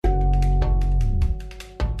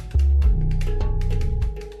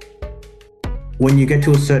When you get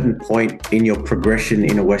to a certain point in your progression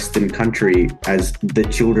in a Western country as the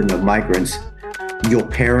children of migrants, your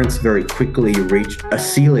parents very quickly reach a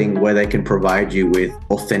ceiling where they can provide you with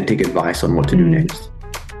authentic advice on what to do next.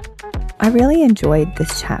 I really enjoyed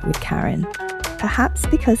this chat with Karan, perhaps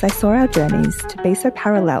because I saw our journeys to be so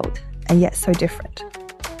paralleled and yet so different.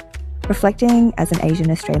 Reflecting as an Asian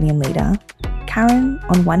Australian leader, Karan,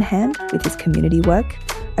 on one hand, with his community work,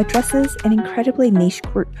 addresses an incredibly niche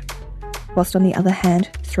group, whilst on the other hand,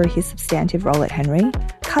 through his substantive role at Henry,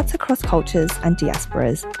 cuts across cultures and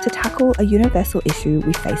diasporas to tackle a universal issue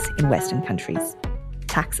we face in Western countries: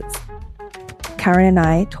 taxes. Karan and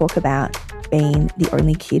I talk about being the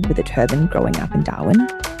only kid with a turban growing up in Darwin,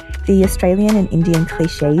 the Australian and Indian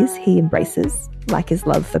cliches he embraces, like his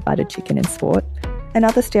love for buttered chicken and sport, and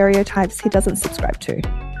other stereotypes he doesn't subscribe to,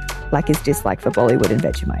 like his dislike for Bollywood and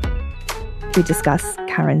Vegemite. We discuss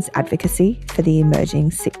Karan's advocacy for the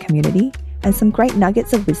emerging Sikh community and some great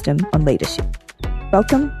nuggets of wisdom on leadership.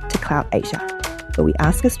 Welcome to Clout Asia, where we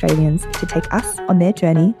ask Australians to take us on their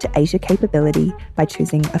journey to Asia capability by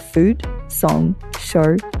choosing a food, song,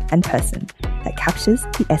 show, and person that captures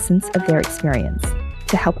the essence of their experience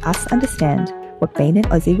to help us understand what being an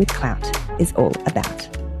Aussie with clout is all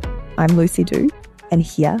about. I'm Lucy Du, and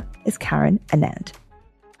here is Karan Anand.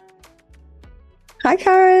 Hi,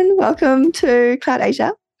 Karan. Welcome to Clout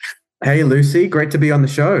Asia. Hey, Lucy. Great to be on the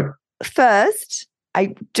show. First,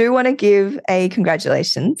 I do want to give a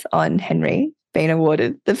congratulations on Henry being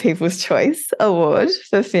awarded the People's Choice Award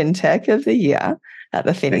for FinTech of the Year at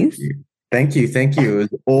the Finnies. Thank you. It was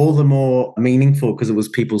all the more meaningful because it was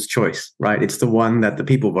people's choice, right? It's the one that the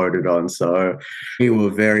people voted on. So we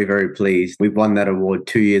were very, very pleased. We've won that award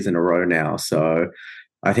 2 years in a row now. So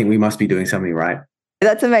I think we must be doing something right.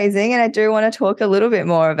 That's amazing. And I do want to talk a little bit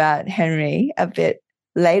more about Henry a bit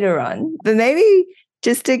later on. But maybe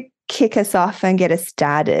just to kick us off and get us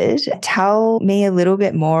started, tell me a little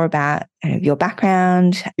bit more about your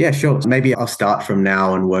background. Yeah, sure. Maybe I'll start from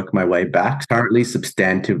now and work my way back. Currently,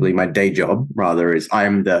 substantively, my day job, rather, is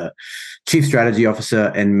I'm the Chief Strategy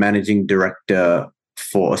Officer and Managing Director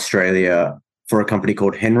for Australia for a company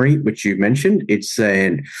called Henry, which you mentioned. It's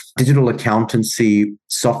a digital accountancy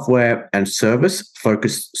software and service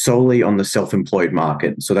focused solely on the self-employed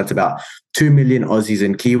market. So that's about 2 million Aussies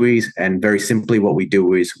and Kiwis. And very simply, what we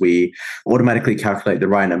do is we automatically calculate the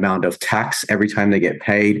right amount of tax every time they get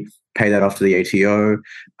paid, pay that off to the ATO.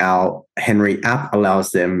 Our Henry app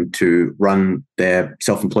allows them to run their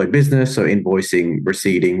self-employed business, so invoicing,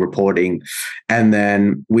 receipting, reporting. And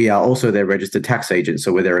then we are also their registered tax agent,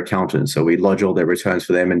 so we're their accountant. So we lodge all their returns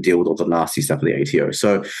for them and deal with all the nasty stuff with the ATO.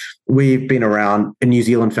 So we've been around, a New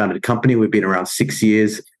Zealand-founded company. We've been around 6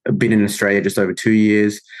 years, been in Australia just over 2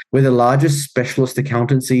 years. We're the largest specialist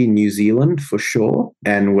accountancy in New Zealand, for sure.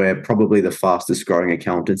 And we're probably the fastest growing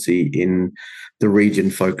accountancy in the region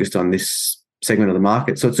focused on this segment of the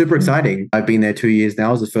market. So it's super exciting. I've been there 2 years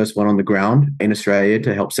now as the first one on the ground in Australia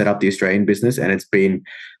to help set up the Australian business. And it's been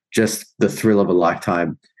just the thrill of a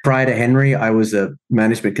lifetime. Prior to Henry, I was a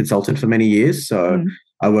management consultant for many years. So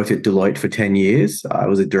I worked at Deloitte for 10 years. I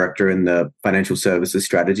was a director in the financial services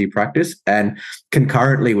strategy practice. And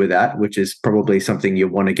concurrently with that, which is probably something you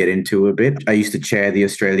want to get into a bit, I used to chair the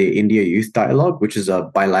Australia-India Youth Dialogue, which is a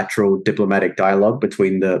bilateral diplomatic dialogue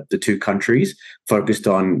between the two countries focused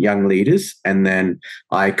on young leaders. And then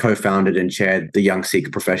I co-founded and chaired the Young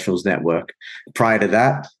Sikh Professionals Network. Prior to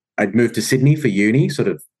that, I'd moved to Sydney for uni, sort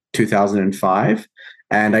of 2005.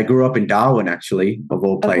 And I grew up in Darwin, actually, of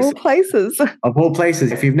all places. Of all places. Of all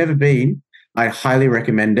places. If you've never been, I highly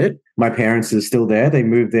recommend it. My parents are still there. They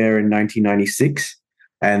moved there in 1996,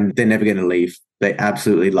 and they're never going to leave. They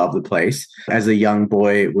absolutely love the place. As a young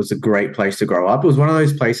boy, it was a great place to grow up. It was one of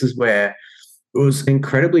those places where it was an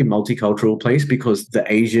incredibly multicultural place because the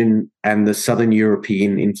Asian and the Southern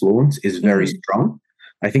European influence is very strong.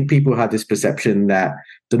 I think people had this perception that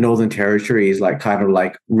the Northern Territory is kind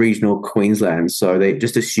of regional Queensland. So they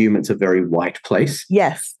just assume it's a very white place.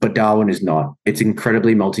 Yes. But Darwin is not. It's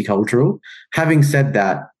incredibly multicultural. Having said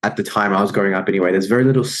that, at the time I was growing up anyway, there's very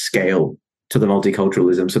little scale to the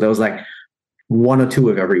multiculturalism. So there was one or two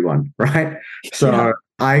of everyone, right? So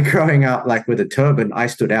I, growing up with a turban, I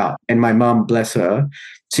stood out. And my mum, bless her,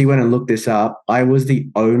 she went and looked this up. I was the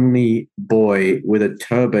only boy with a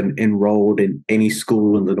turban enrolled in any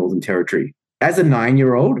school in the Northern Territory. As a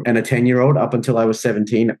 9-year-old and a 10-year-old up until I was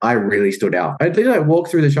 17, I really stood out. I'd walk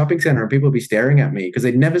through the shopping center and people would be staring at me because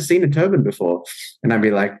they'd never seen a turban before. And I'd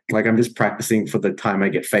be like I'm just practicing for the time I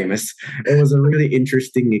get famous. It was a really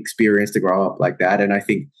interesting experience to grow up like that. And I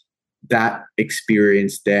think that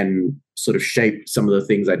experience then sort of shaped some of the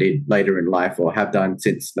things I did later in life or have done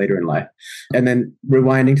since later in life. And then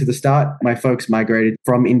rewinding to the start, my folks migrated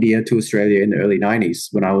from India to Australia in the early 90s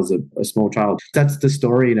when I was a small child. That's the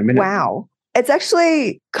story in a minute. Wow. It's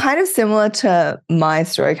actually kind of similar to my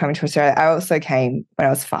story coming to Australia. I also came when I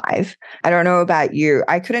was 5. I don't know about you.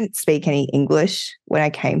 I couldn't speak any English when I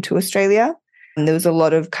came to Australia. And there was a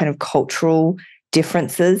lot of kind of cultural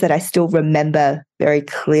differences that I still remember very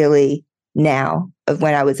clearly now of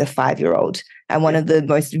when I was a 5-year-old. And one of the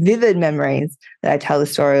most vivid memories that I tell the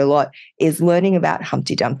story a lot is learning about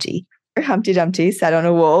Humpty Dumpty. Humpty Dumpty sat on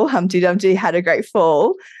a wall. Humpty Dumpty had a great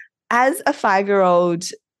fall. As a 5-year-old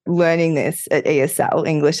learning this at ESL,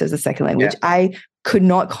 English as a second language, I could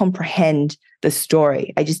not comprehend the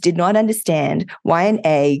story. I just did not understand why an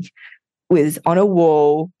egg was on a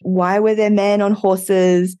wall. Why were there men on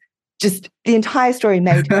horses? Just the entire story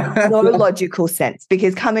made no logical sense,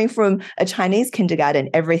 because coming from a Chinese kindergarten,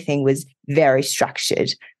 everything was very structured,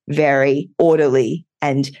 very orderly,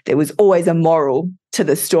 and there was always a moral to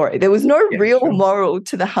the story. There was no real moral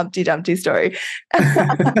to the Humpty Dumpty story.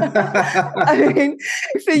 I mean,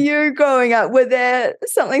 for you growing up, were there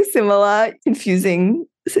something similar, confusing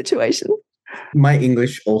situations? My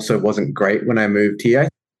English also wasn't great when I moved here.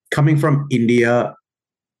 Coming from India,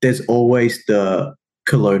 there's always the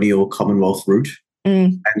colonial Commonwealth route.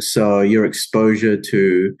 And so your exposure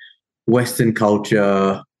to Western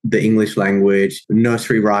culture, the English language,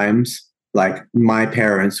 nursery rhymes, like my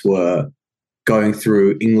parents were going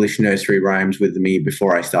through English nursery rhymes with me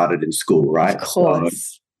before I started in school, right? Of course.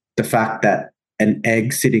 So the fact that an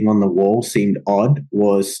egg sitting on the wall seemed odd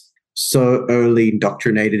was so early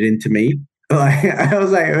indoctrinated into me. Like, I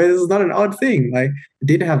was like, this is not an odd thing. Like, I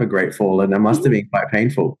did have a great fall and it must have been quite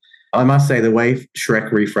painful. I must say the way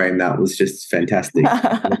Shrek reframed that was just fantastic.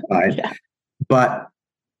 But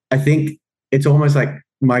I think it's almost like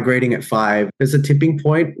migrating at 5. There's a tipping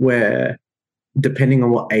point where, depending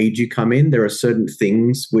on what age you come in, there are certain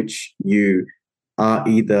things which you are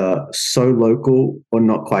either so local or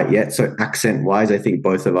not quite yet. So accent-wise, I think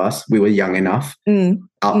both of us, we were young enough.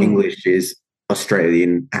 Our English is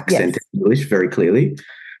Australian accent English very clearly.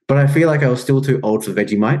 But I feel like I was still too old for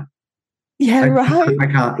Vegemite. Yeah, right. I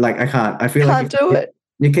can't. I feel can't do it.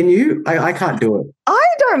 Can you? I can't do it. I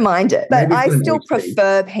don't mind it, but Maybe I still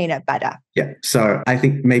prefer peanut butter. Yeah. So I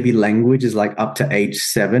think maybe language is like up to age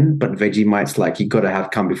 7, but Vegemite's like you got to have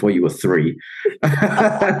come before you were 3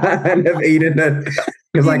 and have eaten it.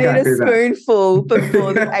 You need a spoonful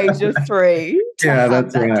before the age of 3 to have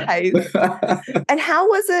that taste. And how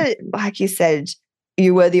was it, like you said,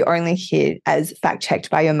 you were the only kid, as fact-checked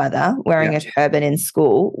by your mother, wearing a turban in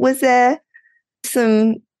school. Was there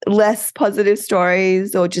some less positive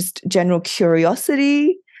stories or just general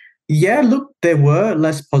curiosity? Yeah, look, there were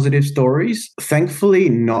less positive stories. Thankfully,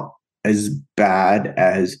 not as bad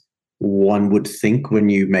as one would think when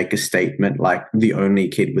you make a statement like the only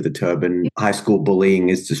kid with a turban. High school bullying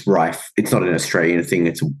is just rife. It's not an Australian thing,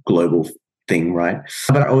 it's a global thing, right?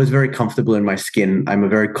 But I was very comfortable in my skin. I'm a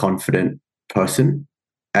very confident person.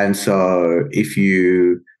 And so if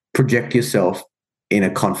you project yourself in a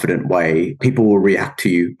confident way, people will react to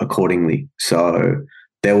you accordingly. So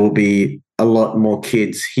there will be a lot more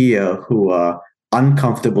kids here who are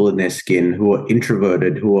uncomfortable in their skin, who are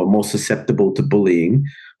introverted, who are more susceptible to bullying,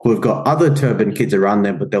 who have got other turban kids around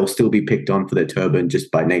them, but they'll still be picked on for their turban just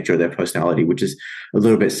by nature of their personality, which is a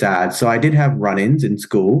little bit sad. So I did have run-ins in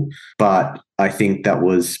school, but I think that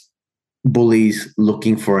was bullies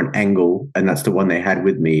looking for an angle, and that's the one they had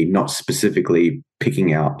with me, not specifically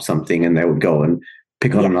picking out something, and they would go and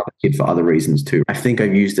pick on another kid for other reasons too. I think I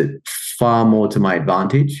used it far more to my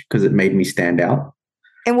advantage because it made me stand out.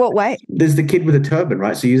 In what way? There's the kid with a turban,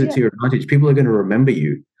 right? So use it to your advantage. People are going to remember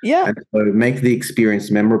you. Yeah. And so make the experience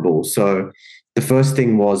memorable. So the first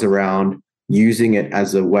thing was around using it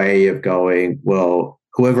as a way of going, well,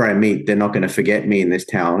 whoever I meet, they're not going to forget me in this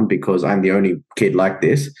town because I'm the only kid like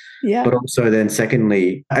this. Yeah. But also then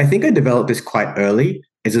secondly, I think I developed this quite early,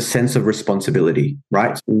 is a sense of responsibility,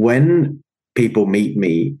 right? When people meet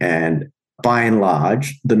me, and by and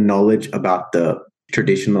large, the knowledge about the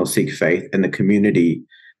traditional Sikh faith and the community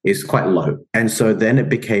is quite low. And so then it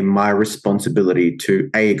became my responsibility to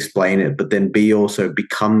A, explain it, but then B, also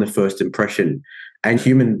become the first impression. And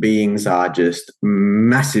human beings are just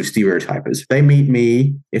massive stereotypers. They meet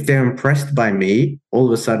me, if they're impressed by me, all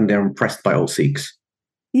of a sudden they're impressed by all Sikhs.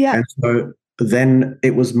 Yeah. And so then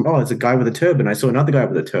it was, oh, it's a guy with a turban. I saw another guy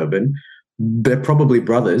with a turban. They're probably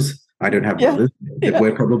brothers. I don't have brothers.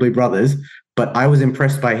 We're probably brothers. But I was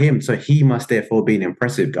impressed by him. So he must therefore be an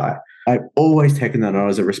impressive guy. I've always taken that on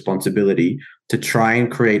as a responsibility to try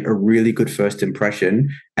and create a really good first impression.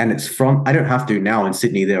 And it's from, I don't have to now in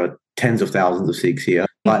Sydney, there are tens of thousands of Sikhs here,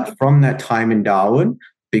 but from that time in Darwin,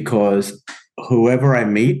 because whoever I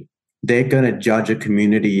meet, they're going to judge a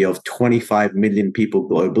community of 25 million people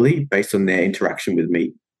globally based on their interaction with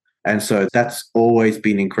me. And so that's always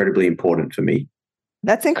been incredibly important for me.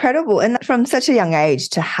 That's incredible. And from such a young age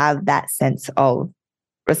to have that sense of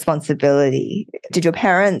responsibility. Did your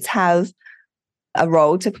parents have a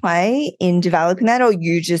role to play in developing that, or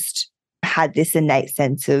you just had this innate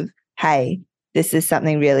sense of, hey, this is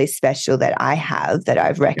something really special that I have, that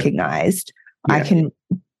I've recognized. Yeah. I can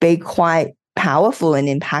be quite powerful and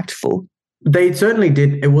impactful. They certainly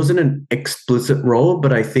did. It wasn't an explicit role,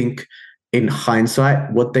 but I think in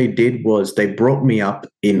hindsight, what they did was they brought me up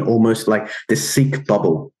in almost like the Sikh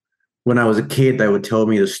bubble. When I was a kid, they would tell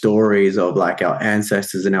me the stories of like our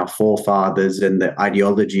ancestors and our forefathers and the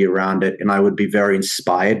ideology around it. And I would be very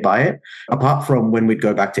inspired by it. Apart from when we'd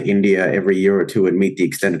go back to India every year or two and meet the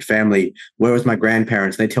extended family, where was my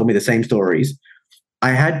grandparents? They tell me the same stories.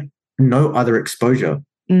 I had no other exposure.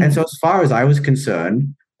 And so as far as I was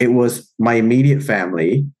concerned, it was my immediate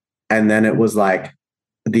family. And then it was like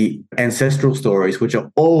the ancestral stories, which are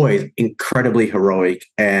always incredibly heroic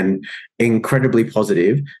and incredibly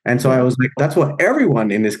positive. And so I was like, that's what everyone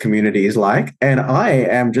in this community is like. And I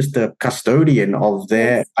am just a custodian of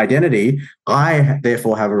their identity. I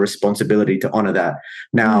therefore have a responsibility to honor that.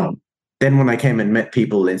 Now, then when I came and met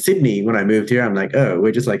people in Sydney, when I moved here, I'm like, oh,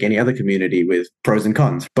 we're just like any other community with pros and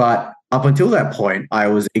cons. But up until that point, I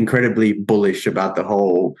was incredibly bullish about the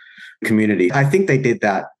whole community. I think they did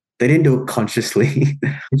that. They didn't do it consciously.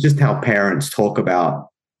 It's just how parents talk about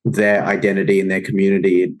their identity and their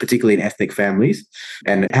community, particularly in ethnic families.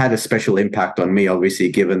 And it had a special impact on me,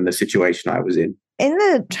 obviously, given the situation I was in. In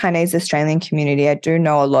the Chinese Australian community, I do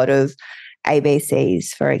know a lot of ABCs,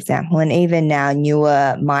 for example, and even now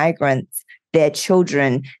newer migrants, their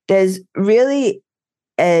children. There's really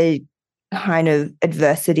a kind of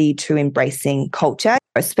adversity to embracing culture,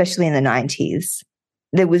 especially in the 90s.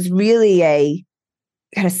 There was really a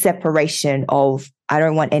kind of separation of, I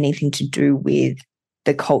don't want anything to do with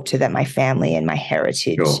the culture that my family and my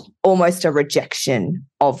heritage, almost a rejection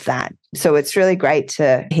of that. So it's really great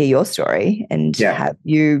to hear your story and have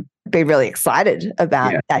you be really excited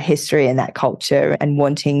about that history and that culture and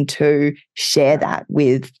wanting to share that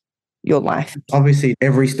with your life. Obviously,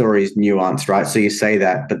 every story is nuanced, right? So you say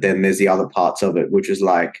that, but then there's the other parts of it, which is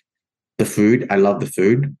like the food. I love the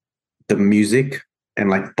food, the music, and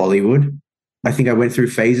like Bollywood. I think I went through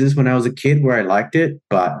phases when I was a kid where I liked it,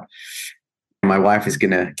 but my wife is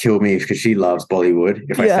going to kill me because she loves Bollywood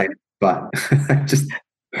if I say it. But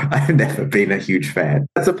I've never been a huge fan.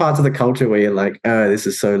 That's the parts of the culture where you're like, oh, this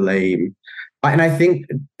is so lame. And I think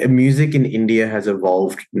music in India has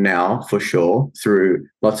evolved now for sure through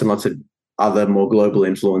lots and lots of other more global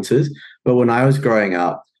influences. But when I was growing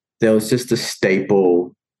up, there was just a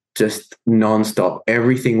staple, just nonstop.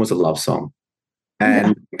 Everything was a love song.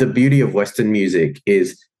 And the beauty of Western music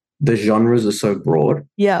is the genres are so broad.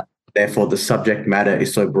 Yeah. Therefore, the subject matter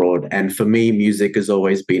is so broad. And for me, music has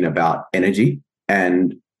always been about energy.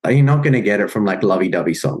 And you're not going to get it from like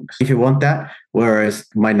lovey-dovey songs if you want that. Whereas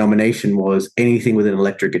my nomination was anything with an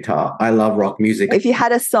electric guitar. I love rock music. If you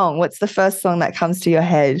had a song, what's the first song that comes to your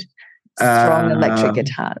head? Strong electric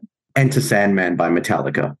guitar. Enter Sandman by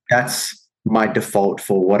Metallica. That's my default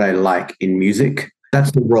for what I like in music.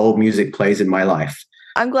 That's the role music plays in my life.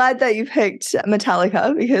 I'm glad that you picked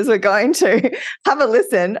Metallica because we're going to have a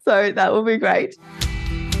listen. So that will be great.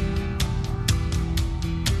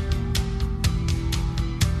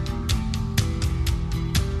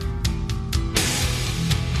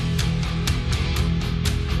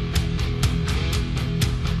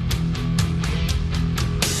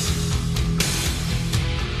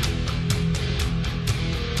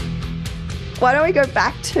 Why don't we go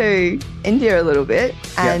back to India a little bit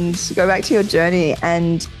and go back to your journey.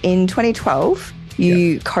 And in 2012,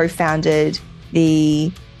 you co-founded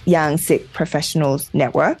the Young Sikh Professionals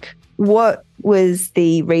Network. What was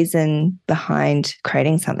the reason behind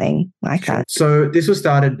creating something like that? So this was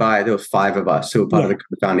started by, there were 5 of us who were part of the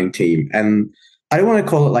co-founding team. And I don't want to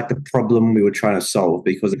call it like the problem we were trying to solve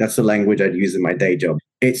because that's the language I'd use in my day job.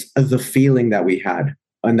 It's the feeling that we had.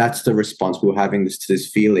 And that's the response we were having to this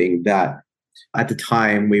feeling that at the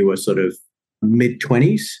time we were sort of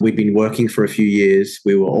mid-20s. We'd been working for a few years.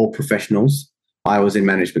 We were all professionals. I was in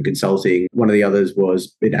management consulting. One of the others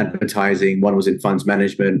was in advertising. One was in funds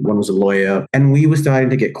management. One was a lawyer. And we were starting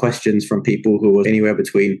to get questions from people who were anywhere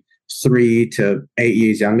between 3 to 8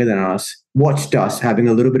 years younger than us, watched us having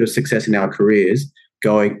a little bit of success in our careers,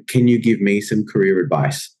 going, can you give me some career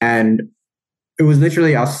advice? And it was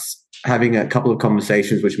literally us having a couple of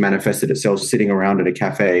conversations, which manifested itself sitting around at a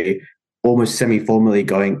cafe, almost semi-formally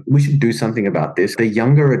going, we should do something about this. The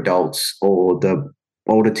younger adults or the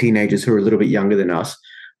older teenagers who are a little bit younger than us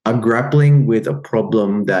are grappling with a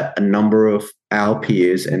problem that a number of our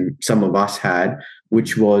peers and some of us had,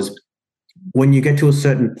 which was when you get to a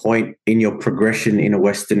certain point in your progression in a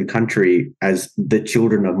Western country as the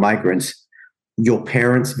children of migrants, your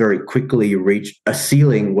parents very quickly reach a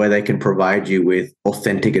ceiling where they can provide you with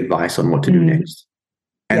authentic advice on what to do next.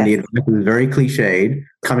 And the advice is very cliched,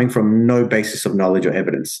 coming from no basis of knowledge or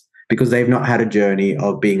evidence, because they've not had a journey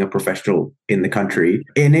of being a professional in the country.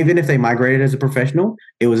 And even if they migrated as a professional,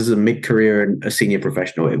 it was as a mid-career and a senior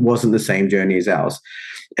professional. It wasn't the same journey as ours.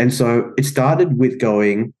 And so it started with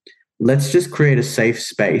going, let's just create a safe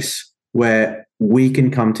space where we can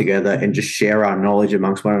come together and just share our knowledge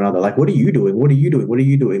amongst one another. Like, what are you doing? What are you doing? What are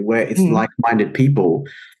you doing? Where it's like-minded people.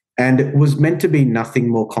 And it was meant to be nothing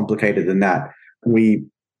more complicated than that. We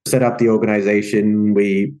set up the organization.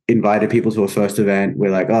 We invited people to a first event. We're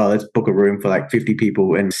like, oh, let's book a room for like 50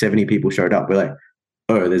 people, and 70 people showed up. We're like,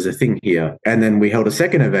 oh, there's a thing here. And then we held a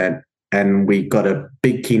second event and we got a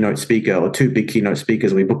big keynote speaker or two big keynote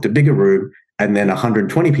speakers. We booked a bigger room and then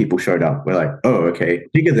 120 people showed up. We're like, oh, okay,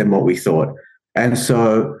 bigger than what we thought. And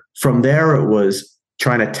so from there, it was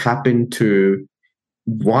trying to tap into,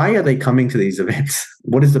 why are they coming to these events?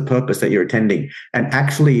 What is the purpose that you're attending? And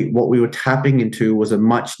actually what we were tapping into was a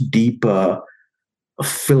much deeper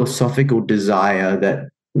philosophical desire that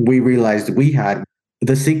we realized we had.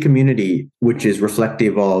 The Sikh community, which is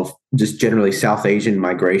reflective of just generally South Asian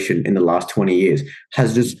migration in the last 20 years,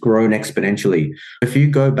 has just grown exponentially. If you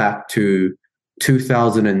go back to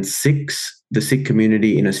 2006, the Sikh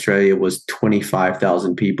community in Australia was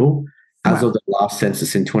 25,000 people. As of the last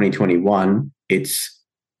census in 2021, it's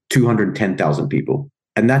 210,000 people.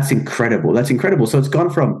 And that's incredible. That's incredible. So it's gone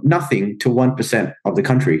from nothing to 1% of the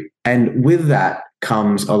country. And with that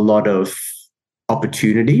comes a lot of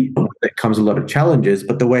opportunity. There comes a lot of challenges.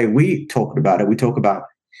 But the way we talk about it, we talk about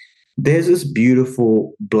there's this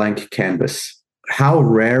beautiful blank canvas. How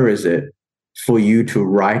rare is it for you to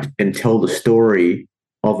write and tell the story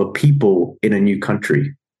of a people in a new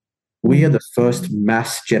country? We are the first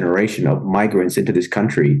mass generation of migrants into this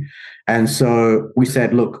country. And so we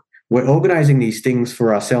said, look, we're organizing these things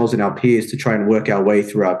for ourselves and our peers to try and work our way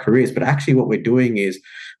through our careers. But actually what we're doing is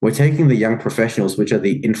we're taking the young professionals, which are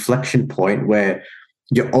the inflection point where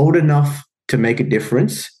you're old enough to make a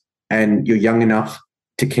difference and you're young enough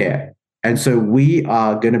to care. And so we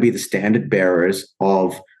are going to be the standard bearers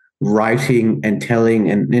of writing and telling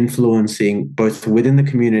and influencing both within the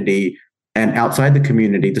community and outside the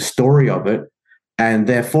community, the story of it. And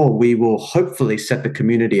therefore, we will hopefully set the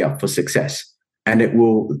community up for success. And it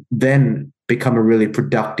will then become a really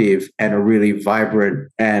productive and a really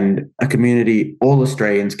vibrant and a community all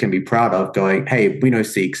Australians can be proud of, going, hey, we know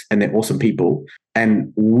Sikhs and they're awesome people.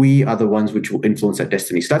 And we are the ones which will influence that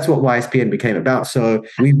destiny. So that's what YSPN became about. So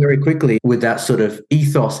we very quickly, with that sort of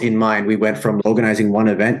ethos in mind, we went from organizing one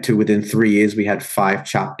event to within 3 years, we had 5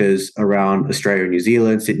 chapters around Australia and New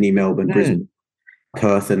Zealand, Sydney, Melbourne, Brisbane,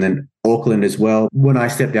 Perth, and then Auckland as well. When I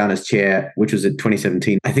stepped down as chair, which was in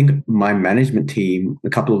 2017, I think my management team, a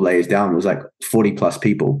couple of layers down, was like 40 plus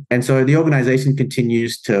people. And so the organization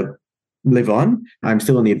continues to live on. I'm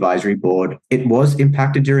still on the advisory board. It was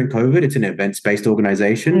impacted during COVID. It's an events-based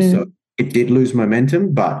organization, so it did lose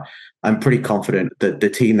momentum, but I'm pretty confident that the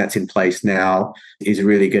team that's in place now is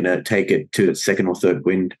really going to take it to its second or third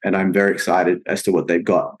wind. And I'm very excited as to what they've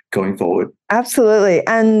got going forward. Absolutely.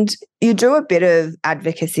 And you do a bit of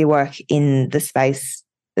advocacy work in the space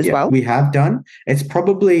as well? We have done. It's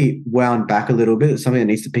probably wound back a little bit. It's something that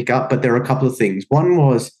needs to pick up, but there are a couple of things. One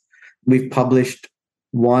was we've published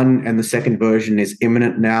one, and the second version is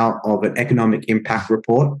imminent now, of an economic impact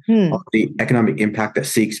report of the economic impact that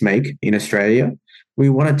Sikhs make in Australia. We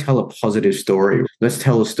want to tell a positive story. Let's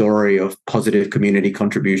tell a story of positive community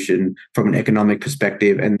contribution from an economic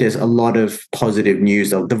perspective. And there's a lot of positive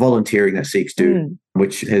news of the volunteering that Sikhs do,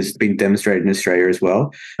 which has been demonstrated in Australia as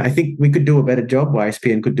well. I think we could do a better job.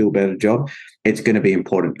 YSPN could do a better job. It's going to be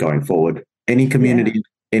important going forward. Any community,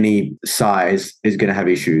 any size is going to have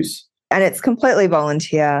issues. And it's completely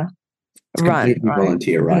volunteer run.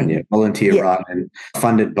 Volunteer run, Volunteer run and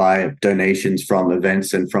funded by donations from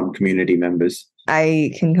events and from community members.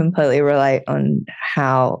 I can completely relate on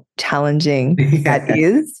how challenging that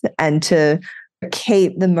is, and to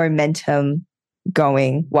keep the momentum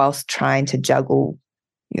going whilst trying to juggle,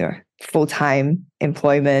 full-time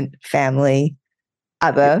employment, family,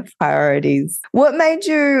 other priorities. What made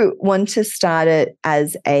you want to start it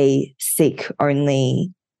as a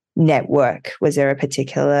Sikh-only network? Was there a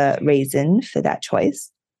particular reason for that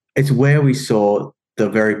choice? It's where we saw the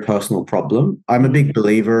very personal problem. I'm a big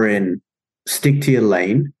believer in stick to your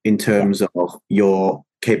lane in terms of your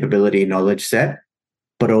capability knowledge set,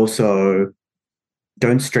 but also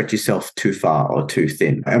don't stretch yourself too far or too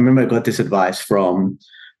thin. I remember I got this advice from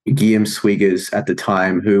Guillaume Swigers at the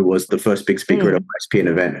time, who was the first big speaker at a ISPN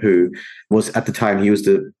event, who was at the time, he was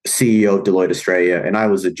the CEO of Deloitte Australia, and I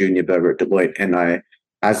was a junior burger at Deloitte. And I,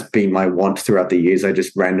 as being my want throughout the years, I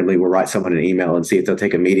just randomly will write someone an email and see if they'll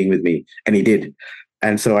take a meeting with me. And he did.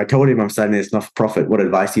 And so I told him, I'm starting this not-for-profit. What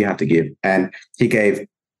advice do you have to give? And he gave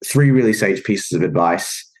 3 really sage pieces of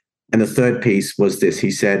advice. And the third piece was this. He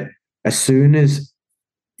said, as soon as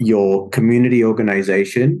your community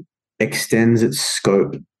organization extends its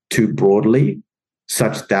scope too broadly,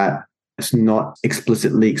 such that it's not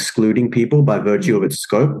explicitly excluding people by virtue of its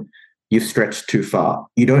scope, you've stretched too far.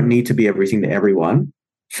 You don't need to be everything to everyone.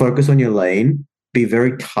 Focus on your lane, be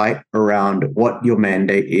very tight around what your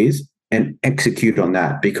mandate is, and execute on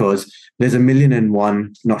that, because there's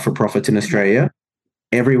 1,000,001 not-for-profits in Australia.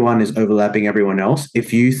 Everyone is overlapping everyone else.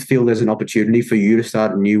 If you feel there's an opportunity for you to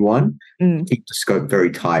start a new one, keep the scope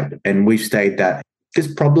very tight. And we've stayed that.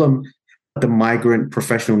 This problem, the migrant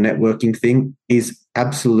professional networking thing, is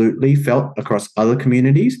absolutely felt across other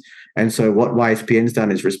communities. And so what YSPN's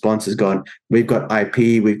done is response has gone, we've got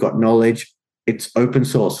IP, we've got knowledge, it's open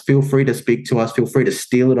source. Feel free to speak to us. Feel free to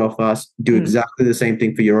steal it off us. Do exactly the same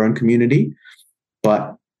thing for your own community.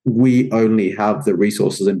 But we only have the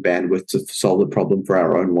resources and bandwidth to solve the problem for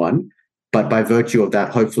our own one. But by virtue of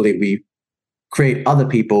that, hopefully we create other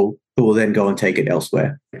people who will then go and take it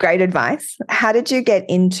elsewhere. Great advice. How did you get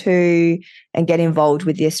into and get involved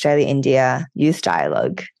with the Australia-India Youth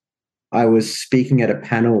Dialogue? I was speaking at a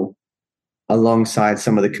panel alongside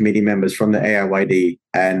some of the committee members from the AIYD,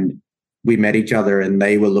 and we met each other, and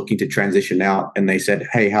they were looking to transition out, and they said,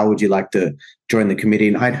 hey, how would you like to join the committee?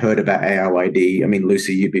 And I'd heard about AIYD. I mean,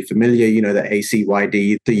 Lucy, you'd be familiar, you know, the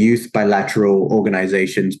ACYD, the youth bilateral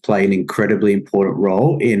organizations play an incredibly important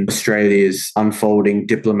role in Australia's unfolding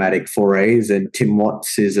diplomatic forays. And Tim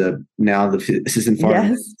Watts is now the assistant foreign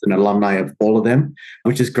minister, an alumni of all of them,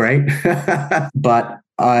 which is great. But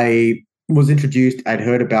I was introduced, I'd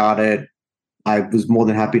heard about it. I was more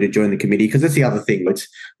than happy to join the committee, because that's the other thing.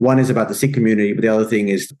 One is about the Sikh community, but the other thing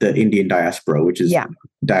is the Indian diaspora, which is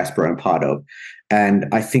diaspora I'm part of. And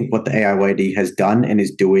I think what the AIYD has done and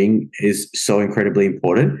is doing is so incredibly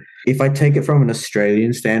important. If I take it from an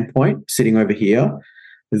Australian standpoint, sitting over here,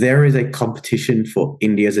 there is a competition for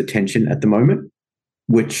India's attention at the moment,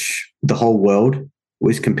 which the whole world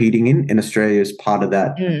was competing in, and Australia is part of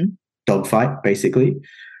that dogfight, basically.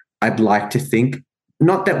 I'd like to think,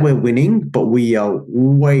 not that we're winning, but we are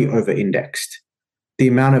way over-indexed. The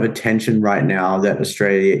amount of attention right now that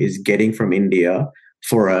Australia is getting from India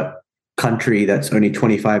for a country that's only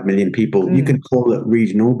 25 million people, you can call it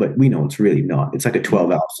regional, but we know it's really not. It's like a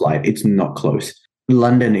 12-hour flight. It's not close.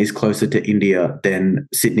 London is closer to India than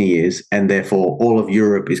Sydney is, and therefore all of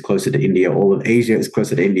Europe is closer to India. All of Asia is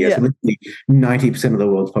closer to India. So literally 90% of the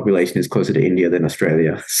world's population is closer to India than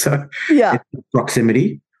Australia. So it's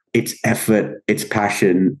proximity, its effort, its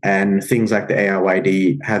passion, and things like the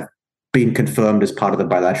AIYD have been confirmed as part of the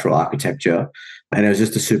bilateral architecture. And it was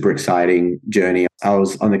just a super exciting journey. I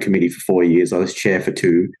was on the committee for 4 years. I was chair for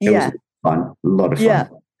 2. It was fun, a lot of fun. Yeah.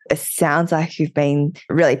 It sounds like you've been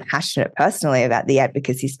really passionate personally about the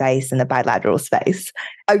advocacy space and the bilateral space.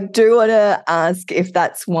 I do want to ask if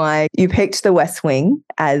that's why you picked The West Wing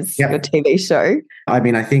as your TV show. I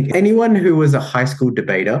mean, I think anyone who was a high school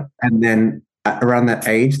debater and then around that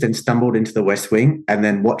age, then stumbled into The West Wing and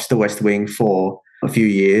then watched The West Wing for a few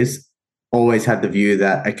years, always had the view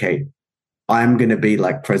that, okay, I'm going to be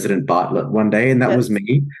like President Bartlett one day. And that was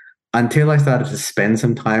me, until I started to spend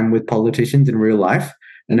some time with politicians in real life.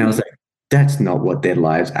 And I was like, that's not what their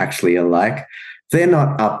lives actually are like. They're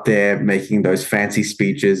not up there making those fancy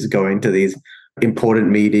speeches, going to these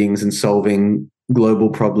important meetings and solving global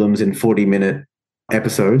problems in 40-minute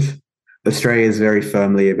episodes. Australia is very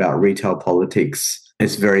firmly about retail politics.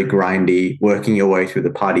 It's very grindy, working your way through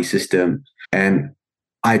the party system. And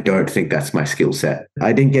I don't think that's my skill set.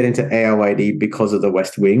 I didn't get into AIYD because of The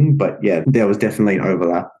West Wing, but there was definitely an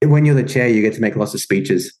overlap. When you're the chair, you get to make lots of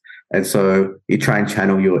speeches. And so you try and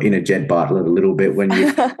channel your inner Jed Bartlett a little bit when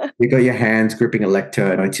you got your hands gripping a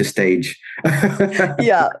lectern on your stage. And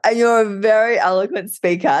you're a very eloquent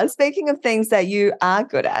speaker. Speaking of things that you are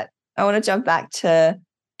good at, I want to jump back to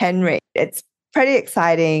Henry. It's pretty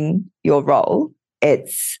exciting, your role.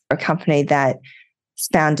 It's a company that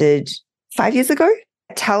founded 5 years ago.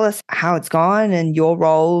 Tell us how it's gone and your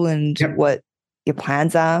role and what your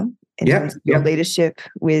plans are in terms of your leadership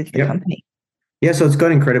with the company. Yeah, so it's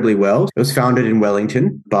gone incredibly well. It was founded in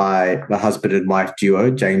Wellington by a husband and wife duo,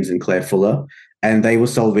 James and Claire Fuller, and they were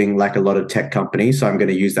solving, like a lot of tech companies, so I'm going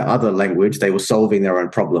to use the other language, they were solving their own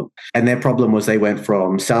problem. And their problem was they went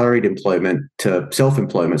from salaried employment to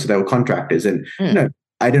self-employment, so they were contractors. And,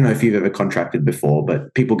 I don't know if you've ever contracted before,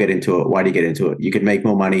 but people get into it. Why do you get into it? You can make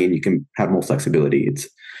more money and you can have more flexibility. It's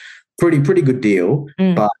pretty good deal,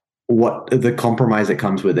 but what the compromise that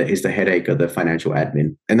comes with it is the headache of the financial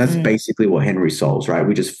admin. And that's basically what Henry solves, right?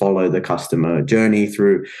 We just follow the customer journey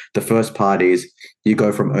through the first part is you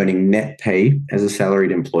go from earning net pay as a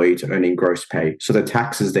salaried employee to earning gross pay. So the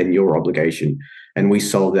tax is then your obligation. And we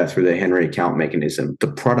solve that through the Henry account mechanism.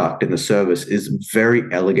 The product and the service is very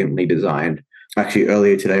elegantly designed. Actually,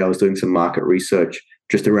 earlier today, I was doing some market research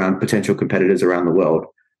just around potential competitors around the world.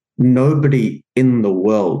 Nobody in the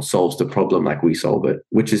world solves the problem like we solve it,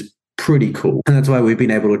 which is pretty cool. And that's why we've been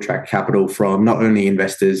able to attract capital from not only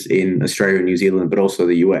investors in Australia and New Zealand, but also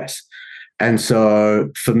the US. And so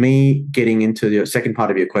for me, getting into the second part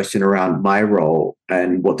of your question around my role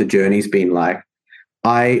and what the journey's been like,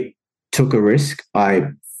 I took a risk. I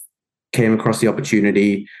came across the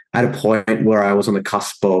opportunity at a point where I was on the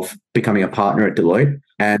cusp of becoming a partner at Deloitte.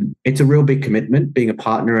 And it's a real big commitment. Being a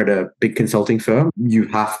partner at a big consulting firm, you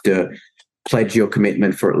have to pledge your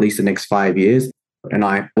commitment for at least the next 5 years. And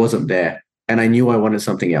I wasn't there. And I knew I wanted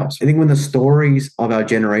something else. I think when the stories of our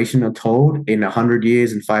generation are told in 100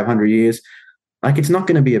 years and 500 years, like it's not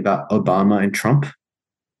going to be about Obama and Trump.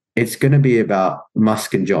 It's going to be about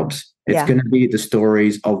Musk and Jobs. It's going to be the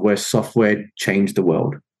stories of where software changed the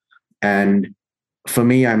world. And for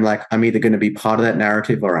me, I'm either going to be part of that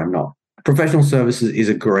narrative or I'm not. Professional services is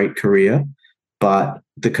a great career, but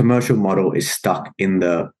the commercial model is stuck in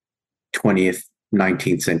the 20th,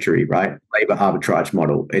 19th century, right? Labor arbitrage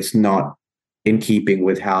model. It's not in keeping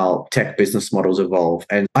with how tech business models evolve.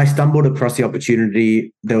 And I stumbled across the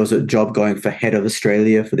opportunity. There was a job going for head of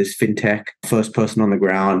Australia for this fintech, first person on the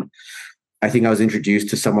ground. I think I was introduced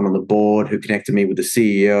to someone on the board who connected me with the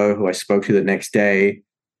CEO, who I spoke to the next day.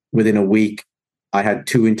 Within a week, I had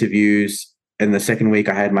 2 interviews. And the second week,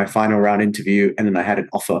 I had my final round interview, and then I had an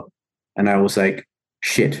offer. And I was like,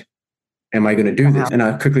 shit, am I going to do this? And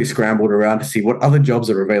I quickly scrambled around to see what other jobs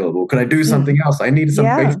are available. Could I do something else? I needed some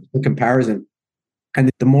basic comparison.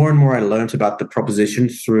 And the more and more I learned about the proposition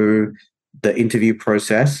through the interview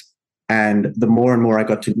process, and the more and more I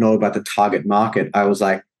got to know about the target market, I was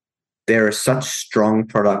like, there is such strong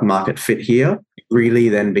product market fit here. It really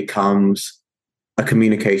then becomes a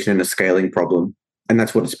communication and a scaling problem. And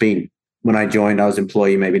that's what it's been. When I joined, I was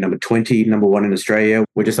employee maybe number 20, number 1 in Australia.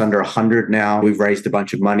 We're just under 100 now. We've raised a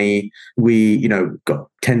bunch of money. We, got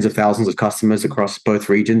tens of thousands of customers across both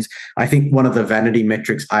regions. I think one of the vanity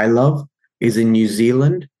metrics I love is in New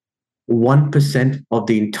Zealand, 1% of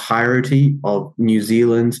the entirety of New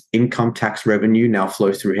Zealand's income tax revenue now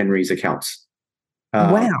flows through Henry's accounts.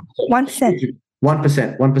 Wow, 1%.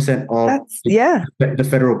 1% of the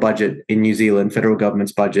federal budget in New Zealand, federal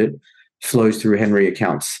government's budget, flows through Henry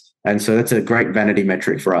accounts. And so that's a great vanity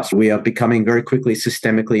metric for us. We are becoming very quickly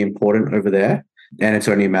systemically important over there. And it's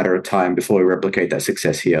only a matter of time before we replicate that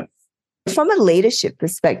success here. From a leadership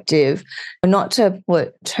perspective, not to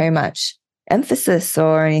put too much emphasis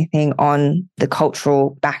or anything on the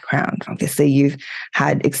cultural background. Obviously, you've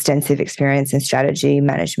had extensive experience in strategy,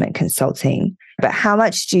 management, consulting. But how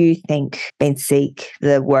much do you think BeanSeek,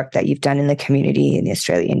 the work that you've done in the community in the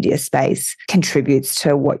Australia-India space, contributes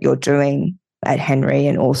to what you're doing at Henry,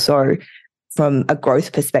 and also from a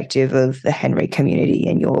growth perspective of the Henry community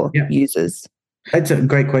and your users? That's a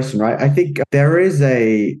great question, right? I think there is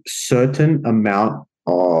a certain amount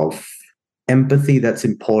of empathy that's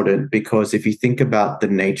important, because if you think about the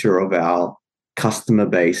nature of our customer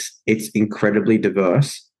base, it's incredibly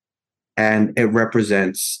diverse and it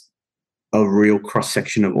represents a real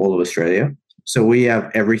cross-section of all of Australia. So we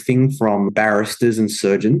have everything from baristas and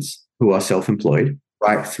surgeons who are self-employed,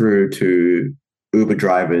 right through to Uber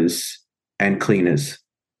drivers and cleaners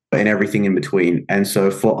and everything in between. And so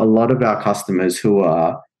for a lot of our customers who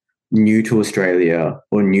are new to Australia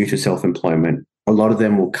or new to self-employment, a lot of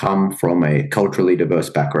them will come from a culturally diverse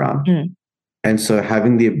background. And so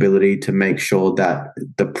having the ability to make sure that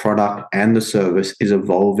the product and the service is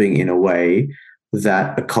evolving in a way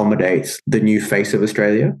that accommodates the new face of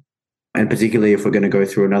Australia, and particularly if we're going to go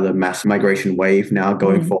through another mass migration wave now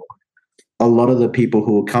going forward, a lot of the people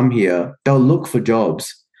who will come here, they'll look for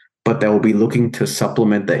jobs, but they will be looking to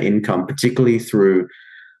supplement their income, particularly through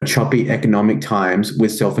choppy economic times,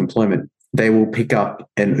 with self-employment. they will pick up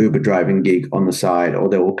an Uber driving gig on the side, or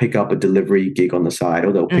they will pick up a delivery gig on the side,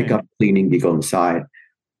 or they'll pick up a cleaning gig on the side.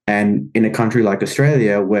 And in a country like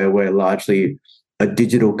Australia, where we're largely a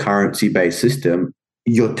digital currency-based system,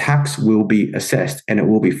 your tax will be assessed and it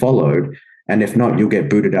will be followed. And if not, you'll get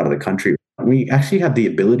booted out of the country. We actually have the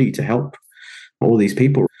ability to help all these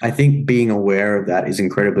people. I think being aware of that is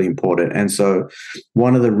incredibly important. And so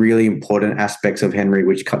one of the really important aspects of Henry,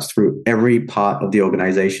 which cuts through every part of the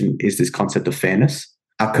organization, is this concept of fairness.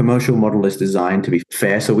 Our commercial model is designed to be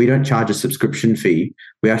fair. So we don't charge a subscription fee.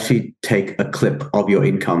 We actually take a clip of your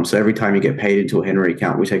income. So every time you get paid into a Henry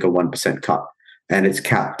account, we take a 1% cut. And it's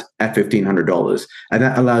capped at $1,500. And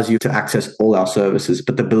that allows you to access all our services.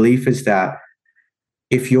 But the belief is that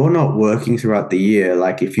if you're not working throughout the year,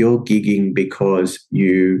 like if you're gigging because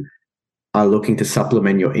you are looking to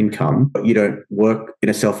supplement your income, but you don't work in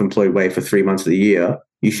a self-employed way for 3 months of the year,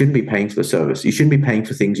 you shouldn't be paying for the service. You shouldn't be paying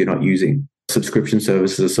for things you're not using. Subscription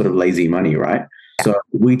services are sort of lazy money, right? So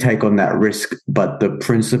we take on that risk, but the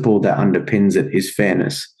principle that underpins it is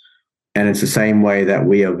fairness. And it's the same way that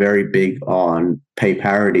we are very big on pay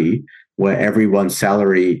parity, where everyone's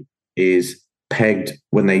salary is pegged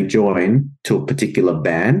when they join to a particular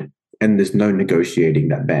band, and there's no negotiating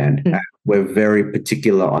that band. We're very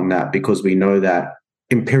particular on that because we know that,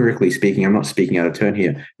 empirically speaking, I'm not speaking out of turn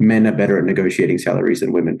here, men are better at negotiating salaries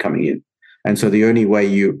than women coming in. And so the only way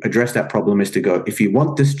you address that problem is to go, if you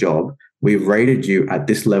want this job, we've rated you at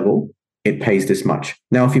this level, it pays this much.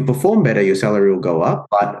 Now, if you perform better, your salary will go up,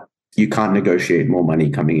 but you can't negotiate more money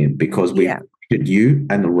coming in because we've rated you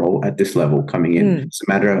and the role at this level coming in. It's a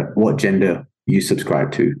matter of what gender you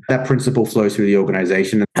subscribe to. That principle flows through the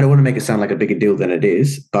organization. I don't want to make it sound like a bigger deal than it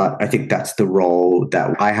is, but I think that's the role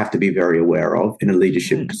that I have to be very aware of in a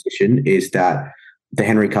leadership position, is that the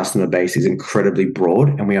Henry customer base is incredibly broad,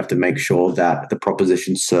 and we have to make sure that the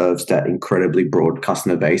proposition serves that incredibly broad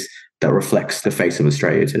customer base that reflects the face of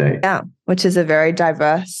Australia today. Yeah, which is a very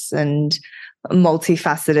diverse and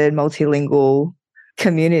multifaceted, multilingual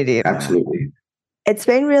community. Absolutely. It's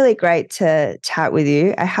been really great to chat with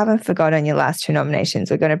you. I haven't forgotten your last 2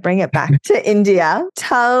 nominations. We're going to bring it back to India.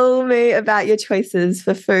 Tell me about your choices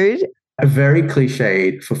for food. A very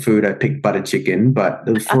cliched for food, I picked butter chicken, but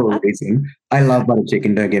for a reason. I love butter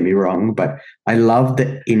chicken, don't get me wrong, but I love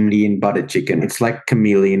the Indian butter chicken. It's like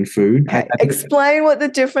chameleon food. Okay. Explain what the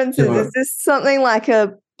difference is. Is this something like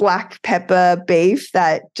a black pepper beef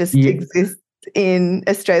that just exists in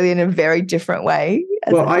Australia in a very different way?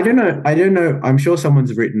 Well, I don't know. I'm sure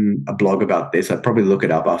someone's written a blog about this. I'd probably look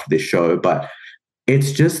it up after this show, but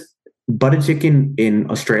it's just butter chicken in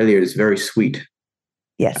Australia is very sweet.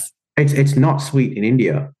 Yes. It's not sweet in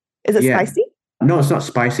India. Is it spicy? No, it's not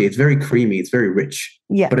spicy. It's very creamy. It's very rich.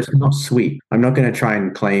 Yeah. But it's not sweet. I'm not going to try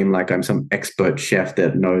and claim like I'm some expert chef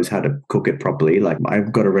that knows how to cook it properly. Like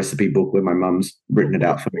I've got a recipe book where my mum's written it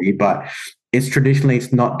out for me, but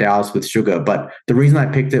it's not doused with sugar. But the reason I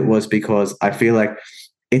picked it was because I feel like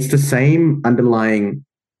it's the same underlying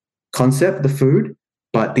concept, the food,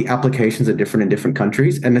 but the applications are different in different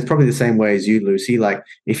countries. And it's probably the same way as you, Lucy. Like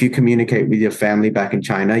if you communicate with your family back in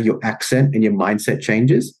China, your accent and your mindset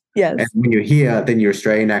changes. Yes. And when you're here, then your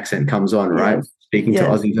Australian accent comes on, right? Yes. Speaking to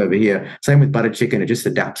Aussies over here. Same with butter chicken. It just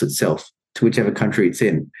adapts itself to whichever country it's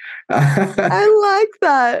in. I like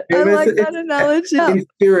that. I like that analogy. In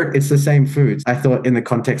spirit, it's the same foods. I thought in the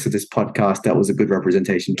context of this podcast, that was a good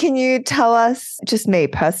representation. Can you tell us, just me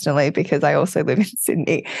personally, because I also live in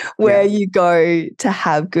Sydney, where you go to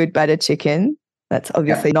have good butter chicken? That's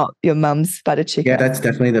obviously not your mum's butter chicken. Yeah, that's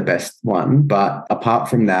definitely the best one. But apart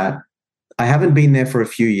from that, I haven't been there for a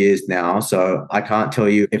few years now, so I can't tell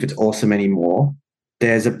you if it's awesome anymore.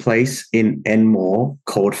 There's a place in Enmore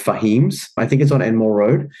called Fahim's. I think it's on Enmore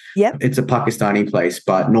Road. Yep. It's a Pakistani place,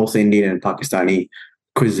 but North Indian and Pakistani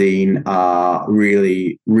cuisine are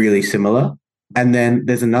really, really similar. And then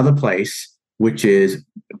there's another place which is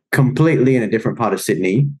completely in a different part of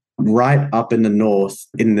Sydney, right up in the north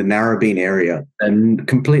in the Narrabeen area, and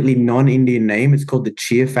completely non-Indian name. It's called the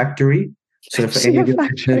Cheer Factory. So for any of you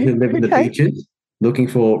who live in the beaches, looking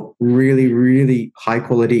for really, really high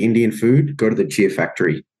quality Indian food, go to the Cheer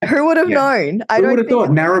Factory. Who would have known? Who would have thought?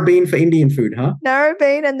 Narrabeen for Indian food, huh?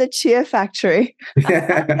 Narrabeen and the Cheer Factory.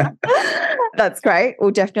 That's great.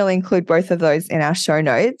 We'll definitely include both of those in our show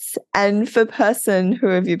notes. And for person, who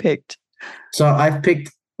have you picked? So I've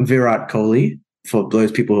picked Virat Kohli. For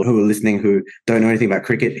those people who are listening who don't know anything about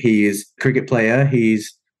cricket, he is a cricket player.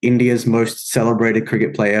 He's India's most celebrated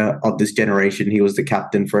cricket player of this generation. He was the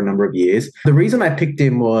captain for a number of years. The reason I picked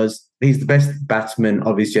him was he's the best batsman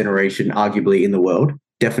of his generation, arguably in the world,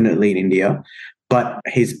 definitely in India. But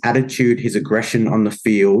his attitude, his aggression on the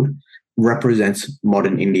field, represents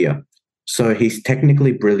modern India. So he's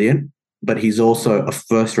technically brilliant, but he's also a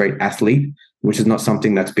first-rate athlete, which is not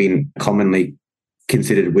something that's been commonly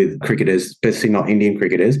considered with cricketers, especially not Indian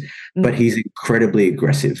cricketers, but he's incredibly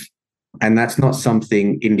aggressive. And that's not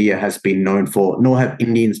something India has been known for, nor have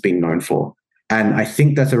Indians been known for. And I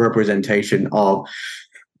think that's a representation of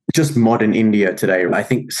just modern India today. I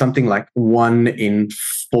think something like 1 in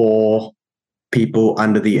 4 people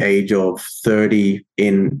under the age of 30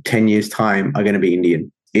 in 10 years' time are going to be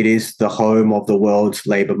Indian. It is the home of the world's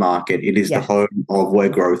labor market. It is the home of where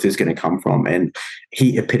growth is going to come from. And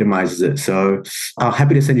he epitomizes it. So I'm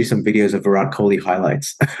happy to send you some videos of Virat Kohli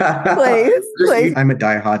highlights. Please. I'm a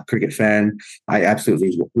diehard cricket fan. I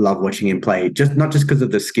absolutely love watching him play, not just because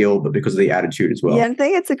of the skill, but because of the attitude as well. Yeah, I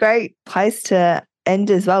think it's a great place to end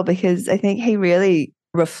as well, because I think he really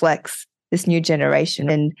reflects this new generation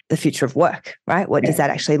and the future of work, right? What does that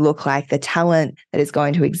actually look like? The talent that is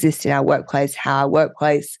going to exist in our workplace, how our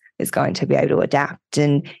workplace is going to be able to adapt.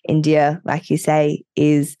 And India, like you say,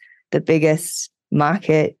 is the biggest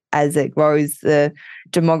market as it grows. The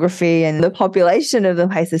demography and the population of the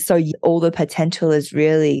place is so all the potential is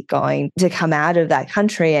really going to come out of that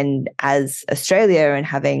country. And as Australia and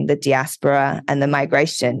having the diaspora and the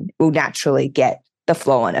migration will naturally get the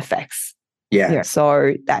flow-on effects. Yeah.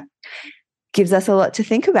 So that gives us a lot to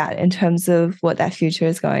think about in terms of what that future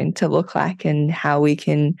is going to look like and how we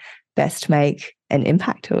can best make an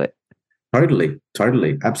impact to it. Totally.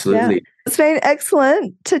 Absolutely. Yeah. It's been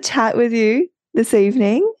excellent to chat with you this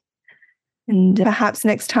evening, and perhaps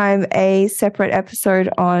next time a separate episode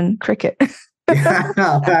on cricket.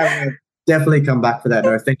 Definitely come back for that.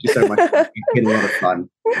 No, thank you so much. It's been a lot of fun.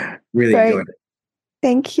 Really enjoyed it.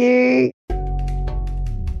 Thank you.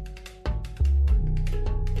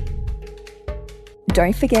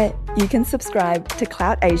 Don't forget, you can subscribe to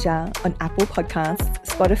Clout Asia on Apple Podcasts,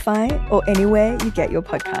 Spotify, or anywhere you get your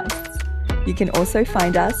podcasts. You can also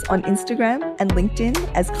find us on Instagram and LinkedIn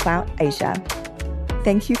as Clout Asia.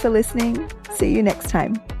 Thank you for listening. See you next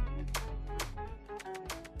time.